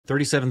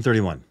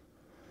37-31.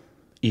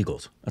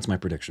 Eagles. That's my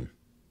prediction.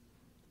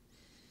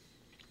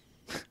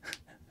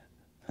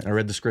 I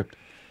read the script.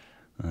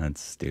 That's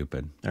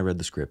stupid. I read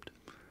the script.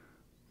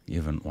 You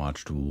haven't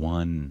watched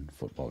one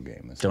football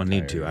game. Don't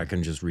need to. I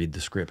can just read the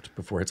script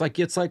before. It's like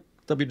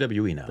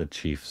WWE now. The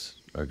Chiefs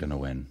are going to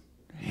win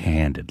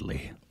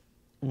handedly.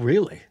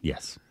 Really?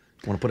 Yes.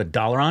 Want to put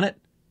 $1 on it?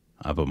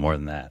 I'll put more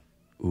than that.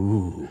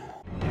 Ooh.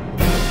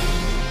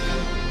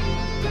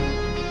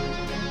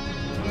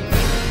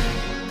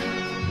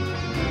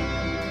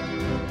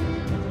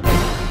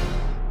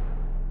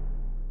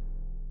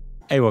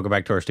 Hey, welcome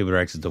back to our Stupid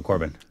Rex. It's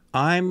Corbin.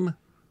 I'm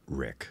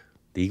Rick.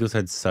 The Eagles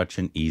had such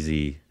an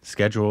easy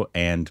schedule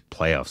and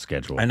playoff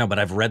schedule. I know, but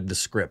I've read the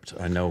script.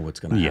 I know what's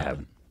going to happen.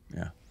 haven't.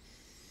 Yeah.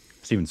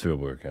 Steven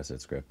Spielberg has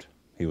that script.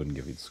 He wouldn't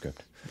give you the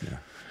script. Yeah.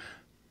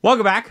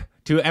 Welcome back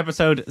to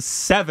episode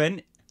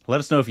 7. Let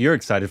us know if you're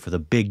excited for the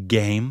big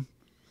game.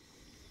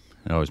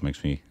 It always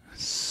makes me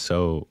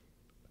so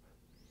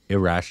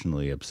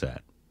irrationally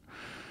upset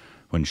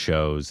when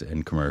shows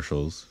and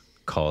commercials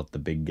call it the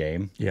big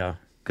game. Yeah.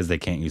 Because they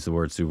can't use the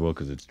word Super Bowl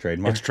because it's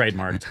trademarked. It's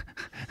trademarked.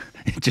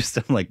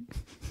 I'm like,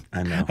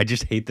 I know. I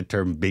just hate the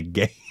term big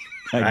game.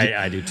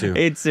 I do too.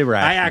 It's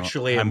irrational. I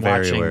actually am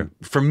very watching. aware.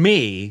 For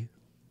me,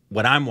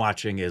 what I'm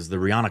watching is the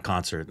Rihanna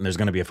concert, and there's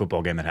going to be a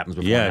football game that happens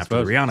before and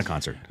after the Rihanna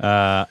concert.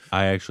 I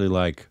actually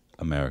like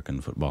American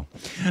football.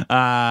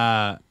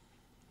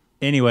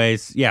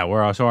 Anyways, yeah,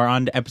 we're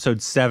on to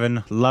episode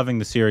 7. Loving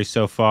the series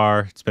so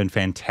far. It's been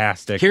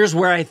fantastic. Here's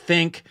where I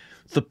think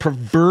the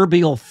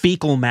proverbial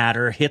fecal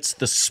matter hits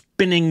the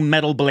spinning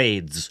metal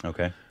blades.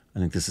 Okay. I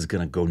think this is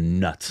going to go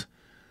nuts.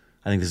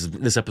 I think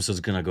this episode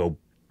is going to go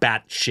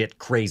batshit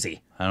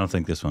crazy. I don't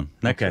think this one.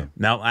 Next Okay. one.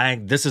 No,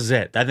 this is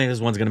it. I think this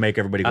one's going to make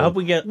everybody go, I hope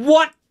we get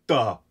what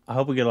the? I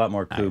hope we get a lot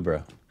more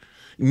Kubra.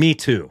 Me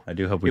too. I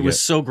do hope we It was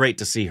so great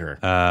to see her.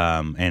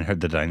 and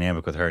the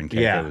dynamic with her and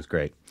KK was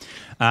great.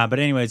 But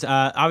anyways,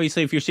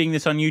 obviously, if you're seeing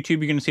this on YouTube,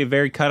 you're going to see a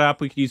very cut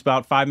up. We could use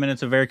about 5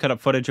 minutes of very cut up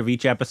footage of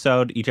each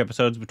episode. Each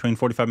episode's between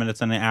 45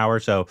 minutes and an hour,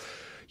 so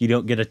you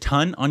don't get a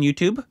ton on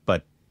YouTube,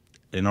 but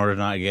in order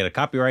not to get a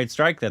copyright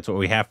strike, that's what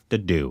we have to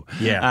do.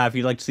 Yeah. If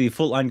you'd like to see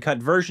full uncut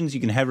versions, you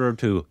can head over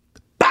to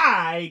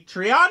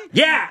Patreon.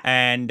 Yeah.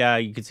 And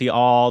you can see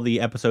all the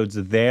episodes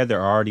there.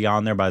 They're already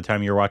on there by the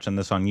time you're watching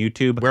this on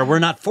YouTube. Where we're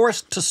not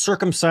forced to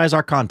circumcise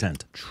our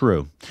content.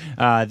 True.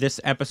 This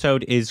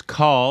episode is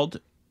called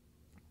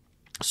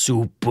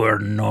Super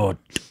Note.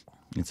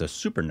 It's a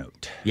super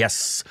note.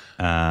 Yes.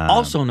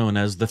 Also known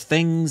as the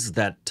things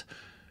that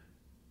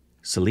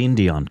Celine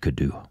Dion could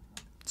do.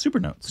 Super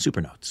notes. Super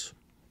Notes.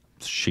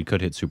 She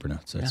could hit super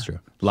notes. That's true.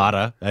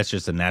 Lotta, that's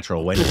just a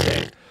natural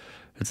Wednesday.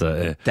 It's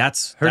a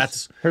That's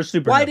her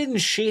super. Why note. didn't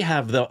she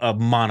have a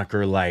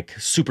moniker like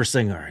super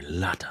singer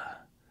Lotta?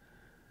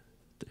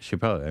 She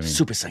probably. I mean,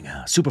 Super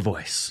singer, super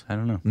voice. I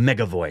don't know.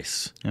 Mega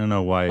voice. I don't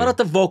know why. Why don't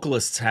the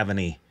vocalists have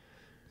any?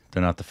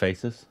 They're not the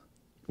faces.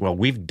 Well,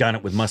 we've done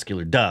it with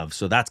Muscular Dove,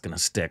 so that's going to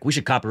stick. We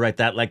should copyright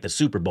that like the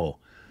Super Bowl.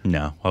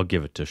 No, I'll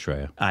give it to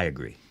Shreya. I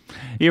agree.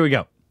 Here we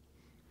go.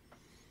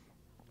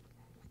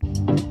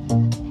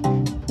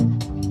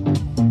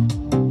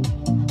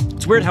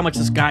 It's weird how much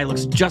this guy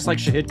looks just like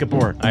Shahid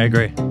Kapoor. I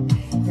agree.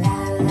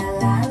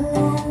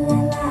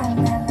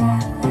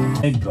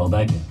 एक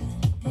drawback है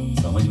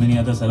समझ में नहीं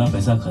आता साला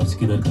पैसा खर्च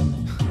किधर करना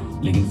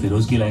है लेकिन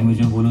फिरोज की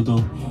लैंग्वेज में बोलूं तो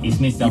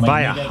इसमें समझ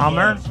Buy a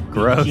Hummer?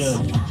 Gross.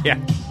 Yeah.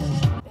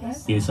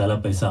 ये साला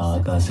पैसा आ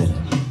कहां से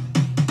रहा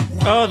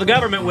Oh, the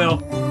government will.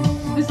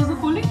 This is a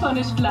fully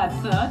furnished flat,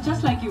 sir,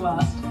 just like you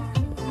asked.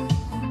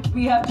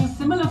 We have two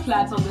similar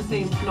flats on the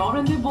same floor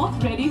and they're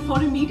both ready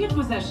for immediate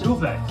possession. Two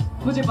flats.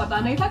 मुझे पता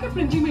नहीं था कि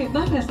printing में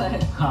इतना पैसा है.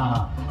 हाँ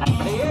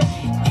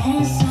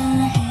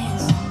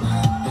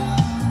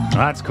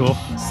That's cool.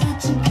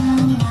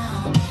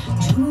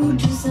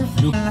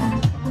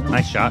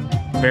 Nice shot.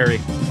 Very.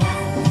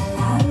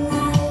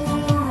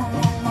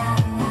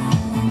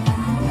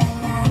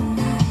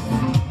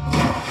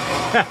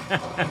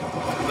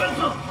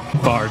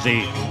 Farzi.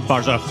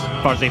 Farzi.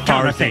 Farzi.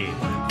 Farzi.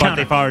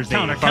 Farzi. Farzi.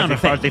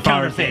 Farzi.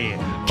 Farzi.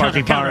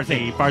 Farzi.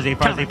 Farzi. Farzi.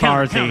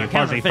 Farzi. Farzi.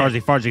 Farzi.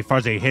 Farzi. Farzi.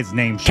 Farzi. His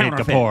name's Shahid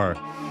Kapoor.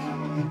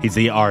 He's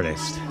the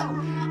artist.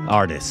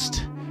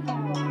 Artist.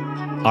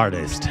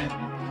 Artist.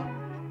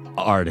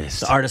 Artist.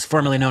 The artist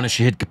formerly known as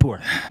Shahid Kapoor.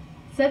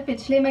 Sir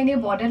पिछले महीने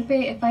border पे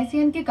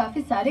FICN के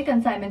काफी सारे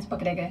consignments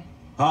पकड़े गए।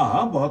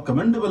 हाँ बहुत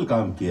कमेंडेबल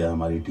काम किया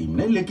हमारी टीम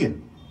ने लेकिन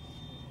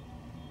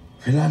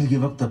फिलहाल ये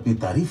वक्त अपनी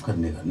तारीफ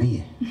करने का नहीं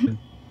है।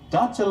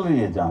 जांच चल रही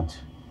है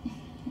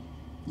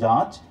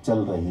जांच चल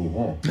रही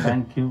है।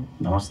 थैंक यू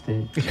नमस्ते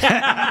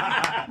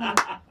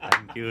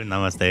Thank you.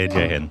 Namaste.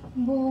 Jai Hind.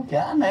 वो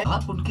क्या नए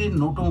आप उनके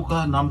नोटों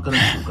का नामकरण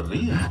क्यों कर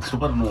रही है?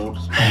 सुपर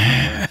नोट्स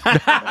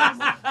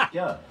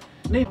क्या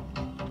नहीं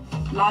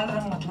लाल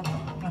रंग मतलब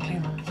नकली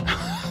नोट.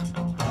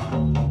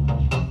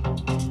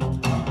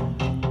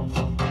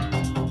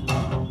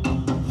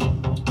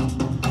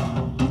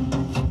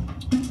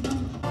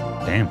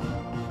 Damn.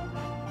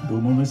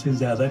 दोनों में से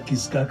ज्यादा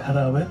किसका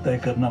खराब है तय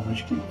करना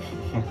मुश्किल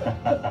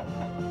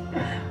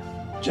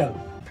चल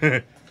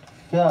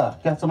क्या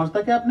क्या समझता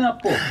है क्या अपने आप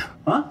को?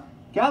 हाँ,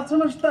 क्या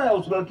समझता है?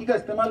 उस लड़की का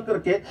इस्तेमाल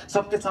करके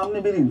सबके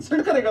सामने मेरी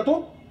इंसल्ट करेगा तो?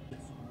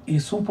 ये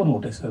सुपर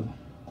नोट है सर।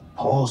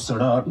 बहुत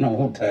सड़ा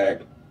नोट है।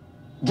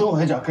 जो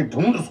है जाके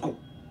ढूंढ उसको।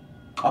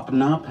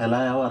 अपना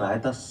फैलाया हुआ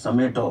रायता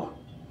समेटो।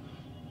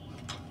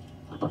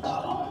 बता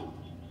रहा हूँ,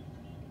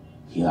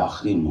 ये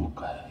आखिरी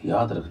मौका है।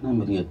 याद रखना,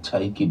 मेरी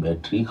अच्छाई की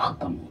बैटरी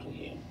खत्म हो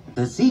रही है।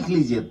 तो सीख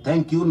लीजिए।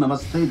 थैंक यू,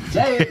 नमस्ते,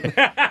 जय।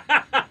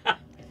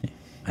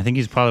 I think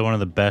he's probably one of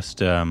the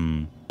best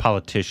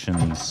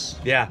politicians.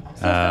 Yeah.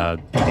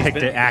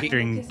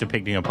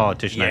 Depicting a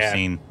politician I've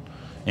seen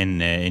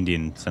in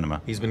Indian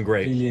cinema. He's been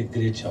great. Really a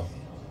great job.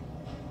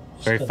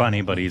 Very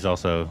funny, but he's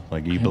also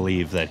like you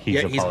believe that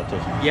he's a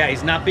politician. Yeah,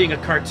 he's not being a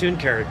cartoon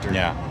character.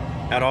 Yeah.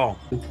 At all.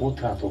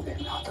 बहुत रात हो गई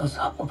ना, तो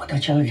आपको पता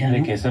चल गया।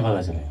 अरे कैसे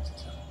पता चलेगा?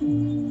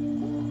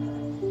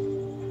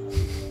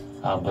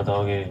 आप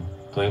बताओगे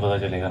तो ही पता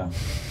चलेगा ना।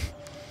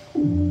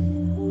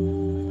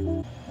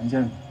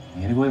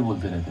 मेरे को ही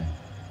बोलते रहते हैं,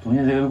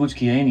 तूने जगह भी कुछ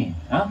किया ही नहीं,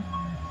 हाँ?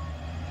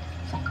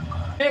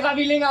 का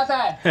फीलिंग आता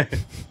है।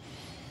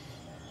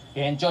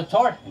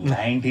 छोड़।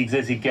 लाइन ठीक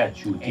से सीख क्या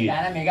चूती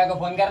है? ना मेगा को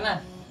फोन करना।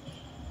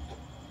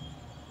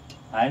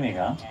 हाय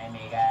मेगा।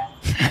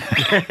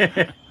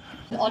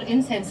 और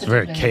It's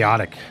very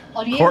chaotic.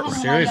 और ये Court, हम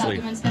हमारे seriously.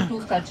 arguments में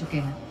prove कर चुके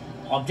हैं।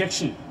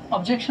 Objection.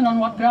 Objection on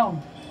what ground?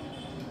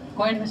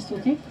 Go ahead, Ms.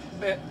 Tuti.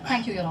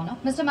 Thank you, Your Honor.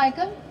 Mr.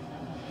 Michael,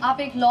 आप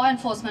एक लॉ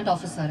एनफोर्समेंट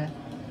ऑफिसर हैं।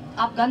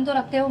 आप गन तो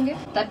रखते होंगे।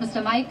 That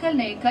Mr. Michael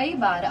ने कई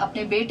बार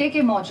अपने बेटे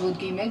के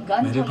मौजूदगी में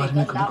गन को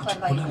लेकर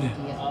लापरवाही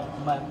की है।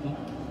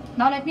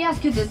 Now let me ask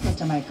you this,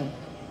 Mr. Michael.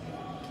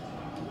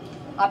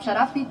 आप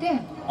शराब पीते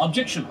हैं?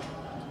 Objection.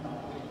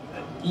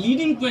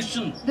 Leading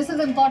question. This is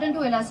important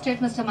to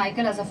illustrate Mr.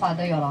 Michael as a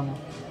father, Your Honor.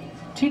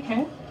 ठीक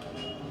है.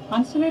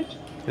 Answer it.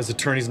 His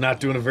attorney's not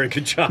doing a very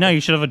good job. No,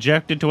 you should have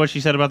objected to what she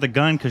said about the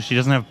gun because she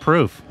doesn't have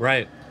proof.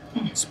 Right.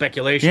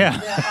 Speculation. Yeah.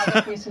 There are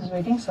other cases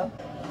waiting, sir.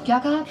 क्या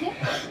कहा आपने?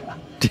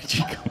 Did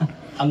you go?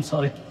 I'm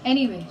sorry.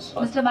 Anyway,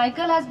 Mr.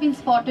 Michael has been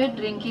spotted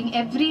drinking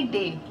every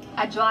day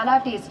at Jwala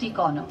Tasty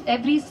Corner.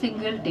 Every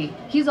single day.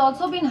 He's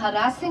also been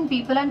harassing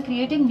people and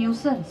creating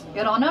nuisance.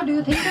 Your Honor, do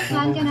you think this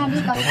man can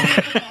handle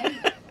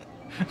customers?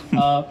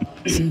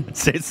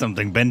 Say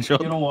something, Ben. You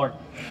know what?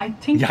 I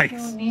think Yikes.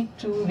 you need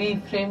to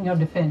reframe your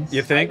defense.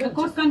 You think? The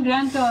court can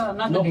grant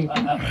another date.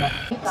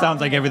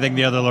 Sounds like everything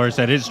the other lawyer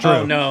said is true.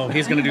 Oh no,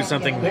 he's gonna do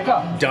something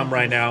dumb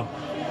right now.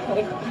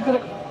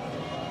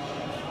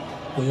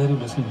 Why are you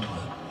listening to her?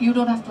 You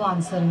don't have to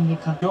answer in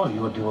Lekha. No,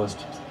 you are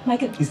divorced.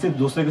 Michael. इससे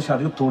दूसरे की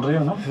शादी को तोड़ रहे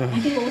हो ना? I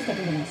think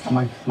overstepping the limits.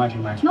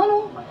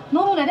 Michael.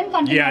 No, let him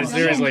continue. Yeah, I'm really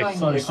seriously.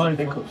 enjoying this. Sorry,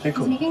 देखो.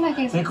 He's making my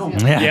case देखो.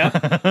 easier. Yeah.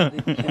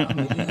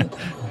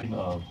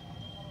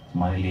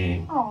 हमारे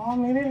लिए Oh,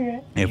 मेरे लिए.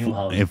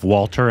 If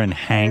Walter and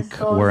Hank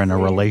were in a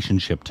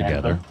relationship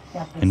together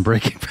in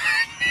Breaking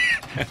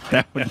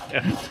Bad,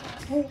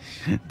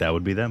 that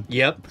would be them.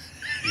 Yep.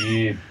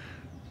 ये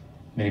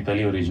मेरी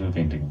पहली original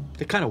painting.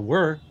 They kind of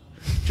were,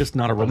 just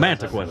not a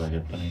romantic one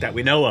that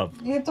we know of.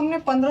 ये तुमने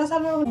 15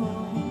 साल में.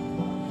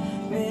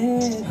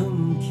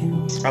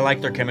 I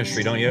like their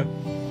chemistry, don't you?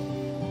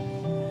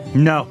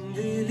 No.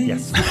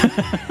 Yes.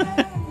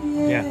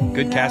 Yeah,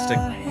 good casting.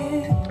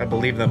 I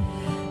believe them.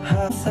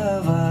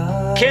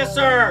 Kiss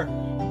her!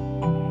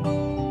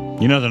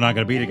 You know they're not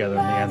going to be together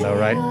in the end, though,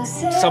 right?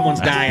 Someone's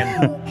dying. I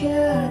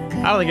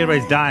don't think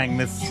anybody's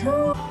dying.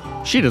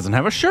 She doesn't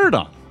have a shirt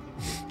on.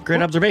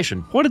 Great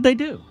observation. What did they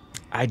do?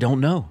 I don't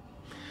know.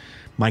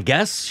 My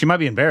guess? She might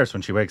be embarrassed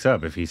when she wakes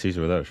up if he sees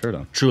her without a shirt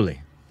on. Truly.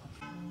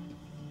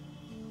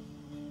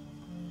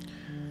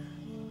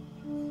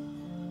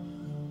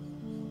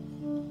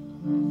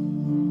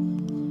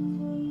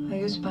 Are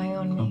you spying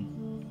on me?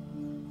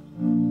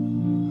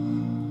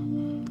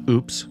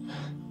 Oops.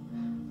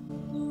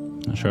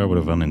 Not sure I would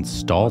have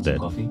uninstalled it.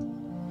 Coffee?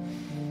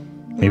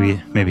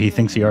 Maybe he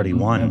thinks he already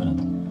won.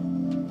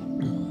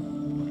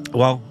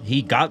 Well,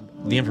 he got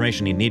the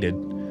information he needed.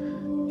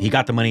 He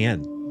got the money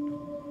in.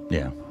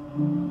 Yeah.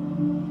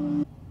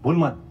 भूल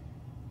मत.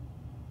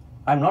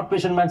 I'm not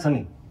patient man,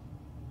 Sunny.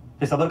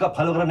 ये सबर का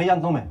फल वगैरह नहीं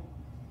जानता हूँ मैं.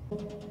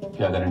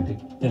 क्या गारंटी?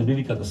 तेरे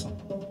बीवी का कसम.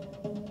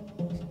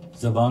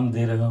 जबान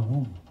दे रहा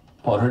हूँ.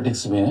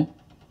 पॉलिटिक्स में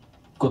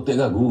कुत्ते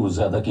का गू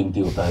ज्यादा कीमती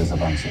होता है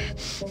जबान से।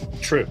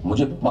 True.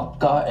 मुझे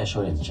पक्का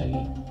एश्योरेंस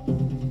चाहिए।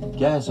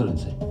 क्या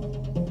एश्योरेंस है?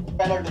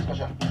 पैनल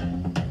डिस्कशन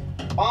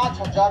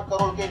 5,000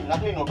 करोड़ के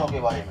नकली नोटों के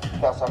बारे में।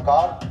 क्या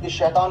सरकार इस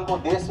शैतान को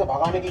देश से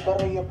भगाने की कर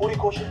रही है पूरी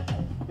कोशिश?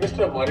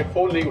 मिस्टर हमारे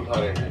फोन नहीं उठा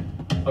रहे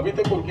हैं। अभी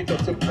तक उनकी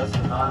तरफ से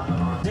 10,000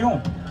 करोड़। क्यों?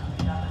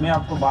 मैं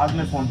आपको बाद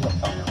में फोन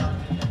करता हूँ.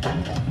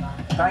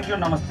 Thank you,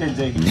 नमस्ते,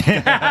 जय Hind.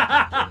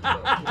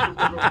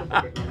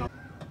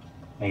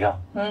 Mega,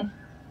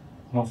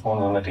 no phone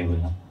on the table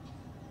ना,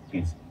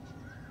 please.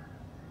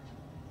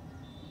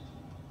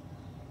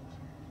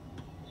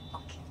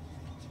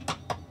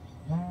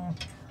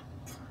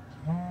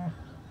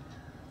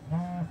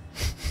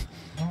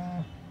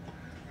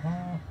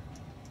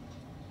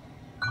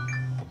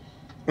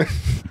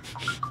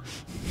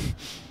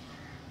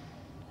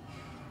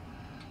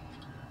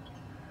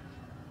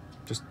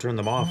 Just turn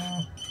them off.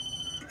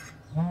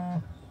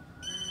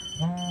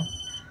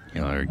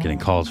 You know, they're getting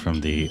calls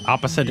from the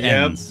opposite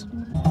ends.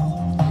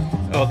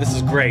 Oh, this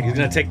is great. He's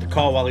gonna take the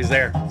call while he's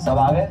there. सब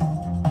आ गए?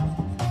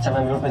 अच्छा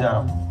मैं mute पे जा रहा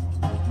हूँ।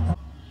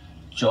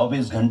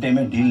 24 घंटे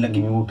में डील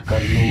लगी। म्यूट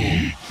कर लो।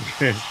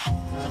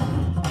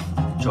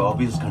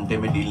 24 घंटे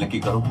में डील लगी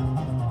करो,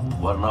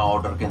 वरना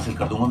ऑर्डर कैंसिल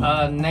कर दूंगा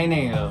मैं।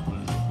 नहीं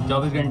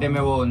 24 घंटे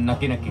में वो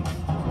नक्की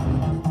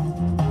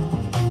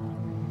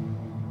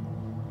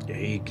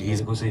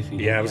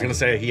Yeah, I was gonna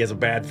say he has a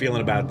bad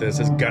feeling about this.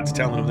 His gut's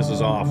telling him this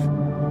is off.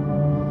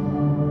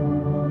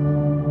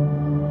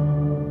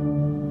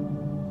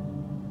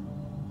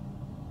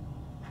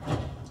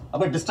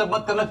 अबे डिस्टर्ब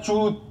मत करना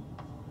चूत।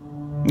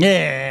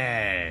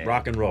 Yeah.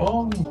 Rock and roll.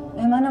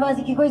 मेहमान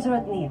नवाजी की कोई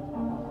जरूरत नहीं है।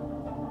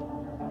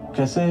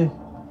 कैसे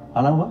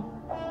आना हुआ?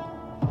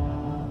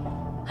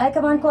 हाई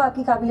कमांड को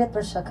आपकी काबिलियत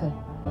पर शक है।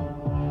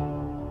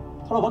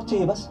 थोड़ा वक्त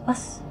चाहिए बस।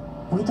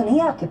 वही तो नहीं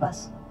है आपके पास।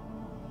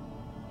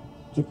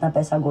 जितना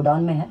पैसा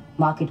गोडाउन में है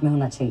मार्केट में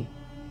होना चाहिए,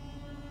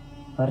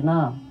 वरना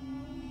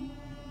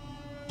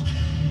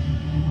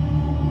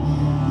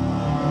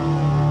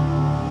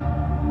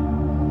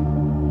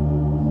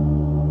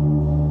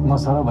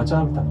मसाला बचा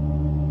अब तक।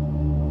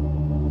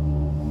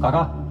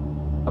 काका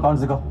अकाउंट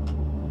दिखाओ।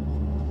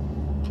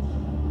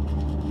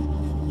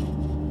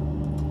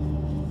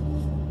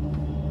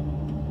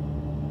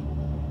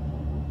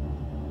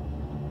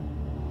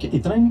 कि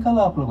इतना ही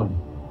निकाला आप लोगों ने?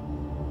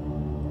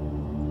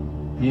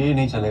 ये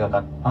नहीं चलेगा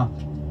काका। हाँ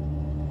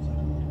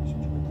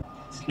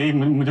इसलिए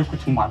मुझे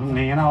कुछ मालूम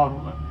नहीं है ना,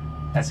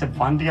 और ऐसे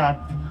बंद यार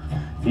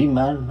भी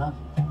मैं ना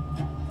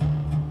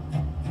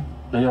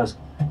ले जाओ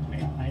इसको।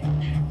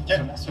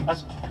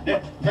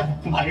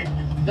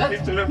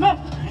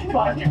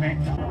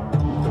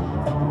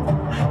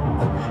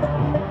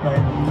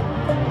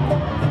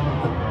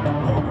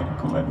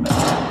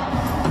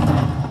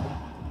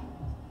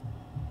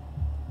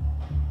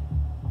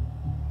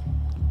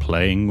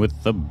 Playing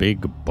with the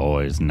big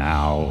boys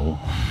now.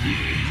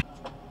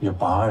 ये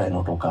पहाड़ है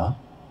नोटों का,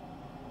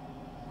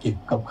 ये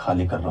कब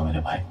खाली कर रहा हूं मेरे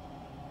भाई?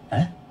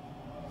 हैं?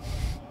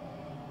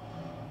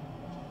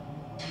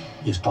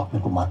 ये स्टॉक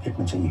मेरे को मार्केट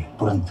में चाहिए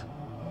तुरंत।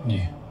 जी।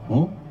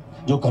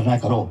 जो करना है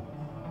करो,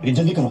 लेकिन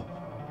जल्दी करो,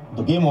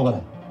 तो गेम ओवर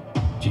है।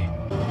 जी।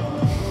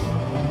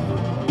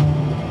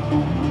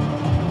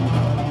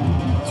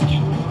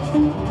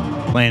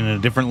 Playing in a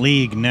different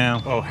league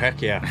now. Oh,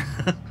 heck yeah.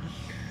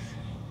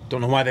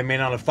 Don't know why they may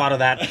not have thought of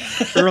that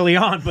early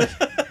on, but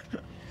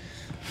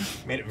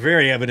made it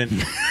very evident.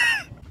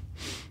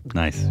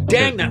 Nice.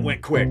 Dang, that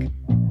went quick.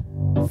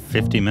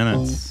 50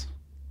 minutes.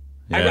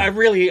 Yeah. I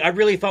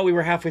really thought we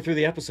were halfway through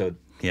the episode.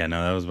 Yeah,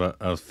 no, that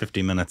was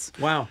 50 minutes.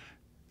 Wow.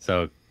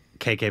 So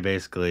KK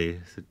basically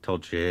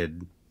told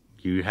Shahid,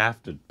 you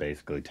have to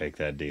basically take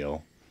that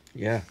deal.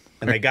 Yeah.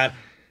 And they got,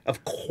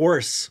 of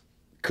course,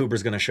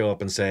 Cooper's going to show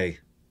up and say,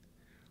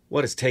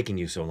 what is taking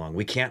you so long?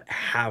 We can't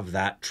have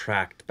that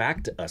tracked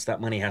back to us.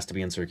 That money has to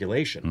be in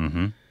circulation.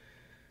 Mm-hmm.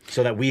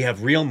 So that we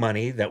have real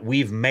money that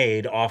we've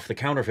made off the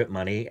counterfeit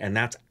money, and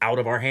that's out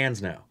of our hands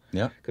now.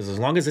 Yep. Because as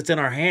long as it's in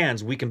our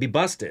hands, we can be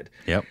busted.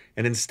 Yep.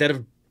 And instead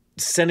of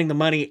sending the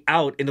money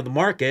out into the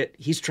market,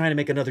 he's trying to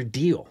make another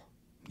deal.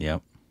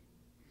 Yep.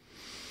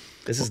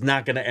 This is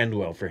not going to end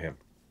well for him.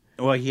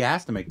 Well, he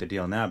has to make the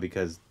deal now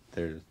because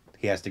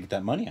he has to get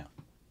that money out.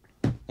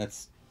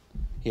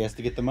 He has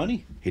to get the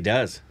money. He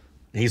does.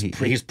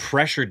 He's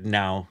pressured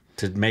now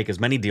to make as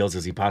many deals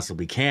as he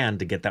possibly can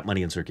to get that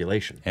money in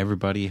circulation.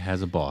 Everybody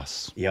has a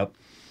boss. Yep.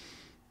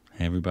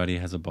 Everybody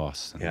has a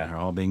boss. And Yeah. they're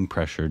all being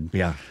pressured.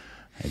 Yeah.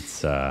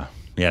 It's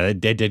they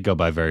did go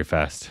by very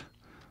fast.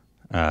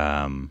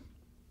 And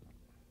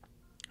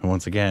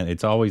once again,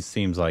 it always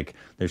seems like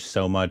there's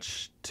so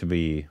much to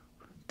be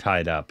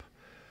tied up,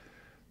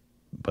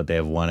 but they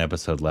have one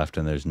episode left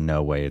and there's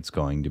no way it's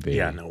going to be.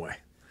 Yeah, no way.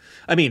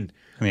 I mean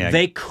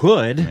they I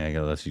could.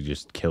 unless you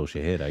just kill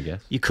Shahid, I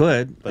guess. You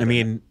could. I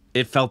mean,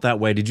 it felt that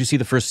way. Did you see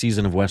the first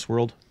season of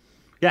Westworld?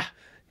 Yeah.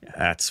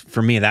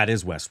 For me, that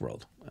is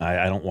Westworld.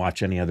 I don't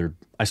watch any other.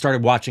 I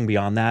started watching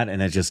beyond that,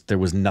 and there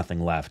was nothing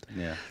left.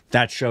 Yeah.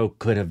 That show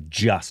could have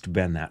just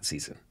been that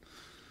season.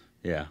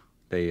 Yeah.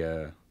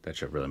 That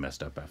show really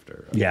messed up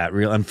after. Yeah,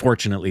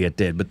 unfortunately it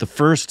did. But the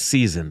first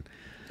season,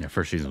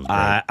 first season was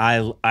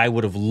great. I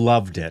would have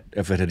loved it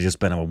if it had just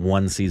been a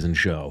one-season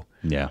show.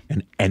 Yeah.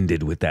 And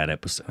ended with that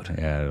episode.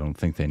 Yeah, I don't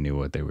think they knew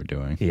what they were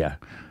doing. Yeah.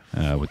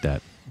 With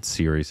that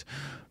series.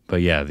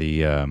 But yeah,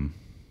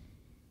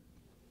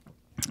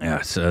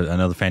 it's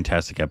another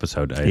fantastic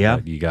episode.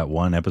 You got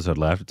one episode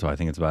left, so I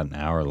think it's about an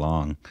hour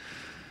long.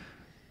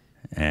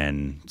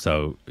 And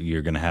so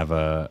you're going to have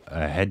a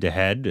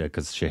head-to-head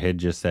because Shahid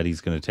just said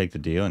he's going to take the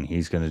deal and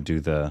he's going to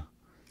do the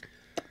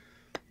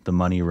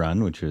money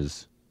run, which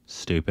is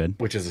stupid.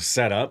 Which is a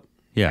setup.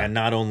 Yeah. And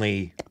not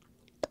only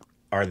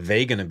are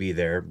they going to be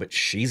there, but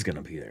she's going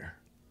to be there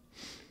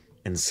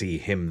and see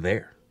him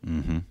there.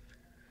 Mm-hmm.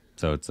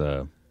 So it's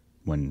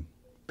when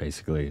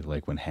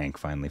Hank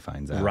finally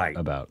finds out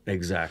about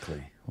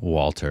exactly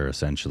Walter,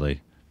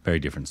 essentially. Very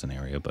different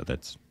scenario, but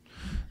that's...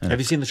 Have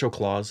you seen the show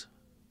Claws?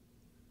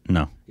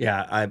 No.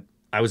 Yeah,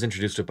 I was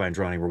introduced to it by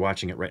Andrani. We're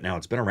watching it right now.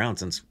 It's been around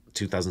since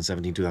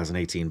 2017,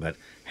 2018. But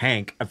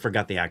Hank, I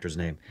forgot the actor's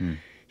name.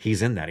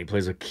 He's in that. He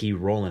plays a key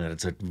role in it.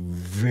 It's a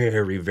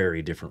very,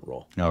 very different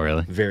role. Oh,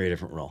 really? Very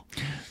different role.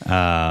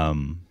 I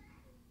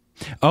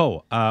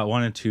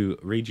wanted to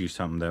read you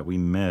something that we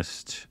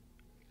missed.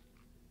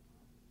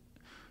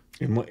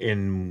 In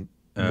one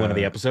of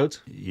the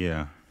episodes?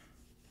 Yeah.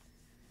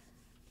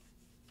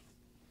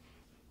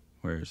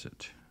 Where is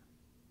it?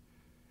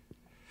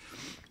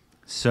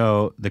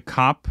 So the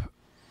cop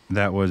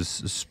that was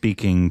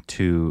speaking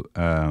to,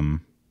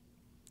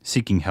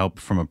 seeking help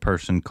from a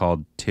person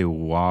called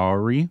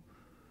Tiwari.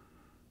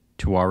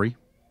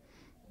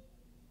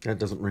 That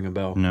doesn't ring a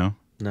bell. No?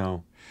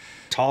 No.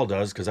 Tall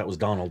does, because that was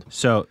Donald.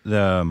 So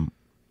the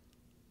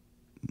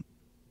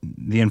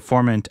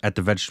informant at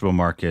the vegetable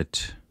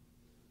market,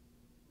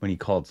 when he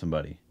called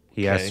somebody,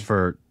 he asked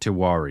for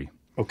Tiwari.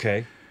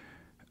 Okay.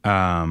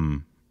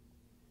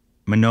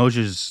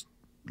 Manoj's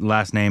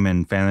last name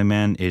in Family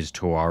Man is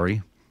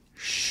Tiwari.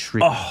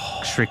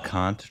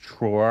 Shrikant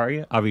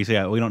Tiwari.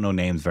 Obviously, we don't know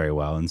names very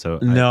well, and so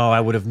I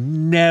would have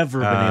never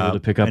been able to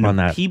pick up on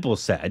that. People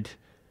said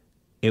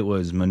it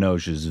was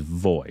Manoj's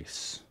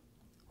voice.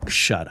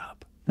 Shut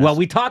up. Well,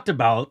 we talked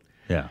about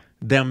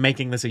them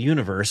making this a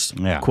universe,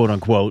 quote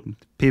unquote.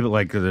 People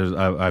like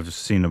I've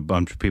seen a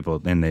bunch of people,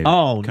 and they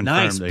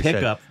nice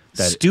pickup.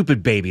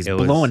 Stupid babies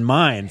blowing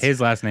minds. His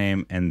last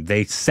name, and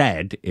they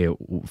said it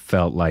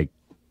felt like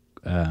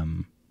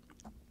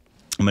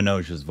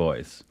Manoj's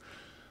voice.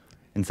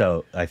 And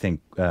so I think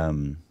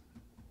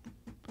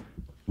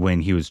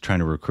when he was trying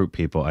to recruit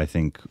people, I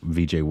think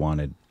VJ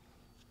wanted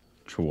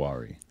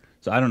Tiwari.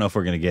 So I don't know if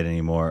we're going to get any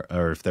more,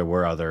 or if there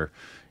were other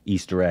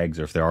Easter eggs,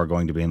 or if there are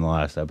going to be in the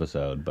last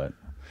episode. But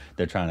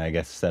they're trying to, I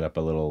guess, set up a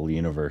little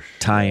universe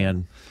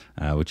tie-in,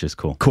 which is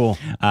cool. Cool.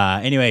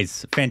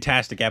 Anyways,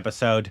 fantastic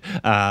episode.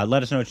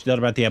 Let us know what you thought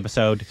about the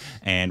episode.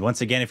 And once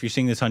again, if you're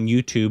seeing this on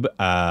YouTube,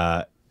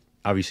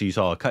 obviously you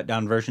saw a cut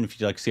down version. If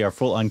you'd like to see our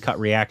full uncut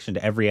reaction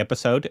to every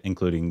episode,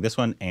 including this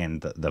one and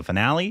the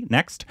finale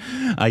next,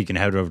 you can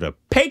head over to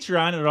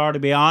Patreon. It'll already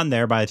be on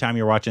there by the time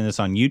you're watching this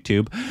on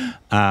YouTube.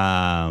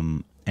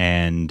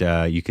 And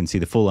you can see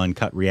the full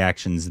uncut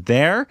reactions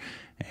there.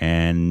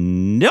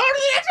 And on to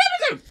the next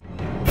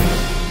episode!